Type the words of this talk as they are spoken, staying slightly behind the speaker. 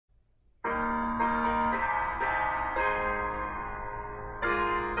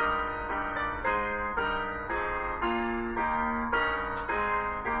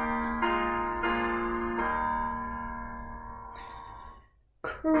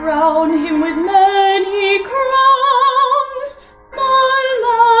Crown him with many crowns, the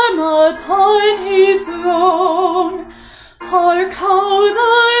Lamb upon his throne. Hark how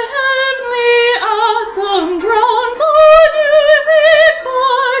the heavenly anthem drowns all music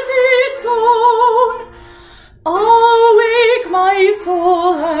but its own. Awake, my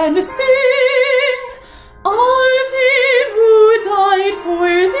soul, and sing of him who died for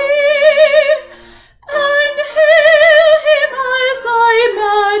thee, and hail him as thy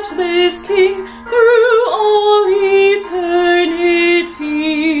matchless King through all eternity.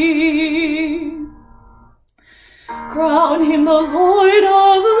 Crown him the Lord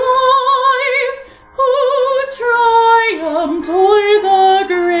of life, who triumphed o'er the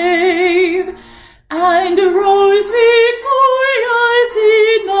grave, and rose victorious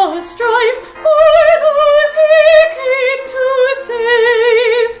in the strife for those he came to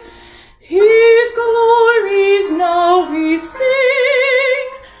save. His glories now we sing,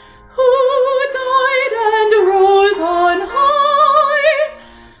 who died and rose on high,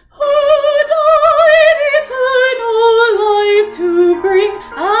 who died eternal life to bring,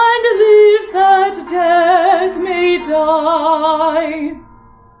 and lives that death may die.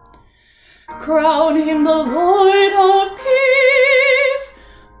 Crown him the Lord of peace,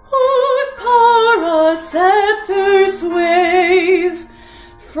 whose power a scepter sways.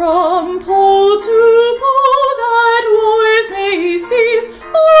 From pole to pole that wars may cease,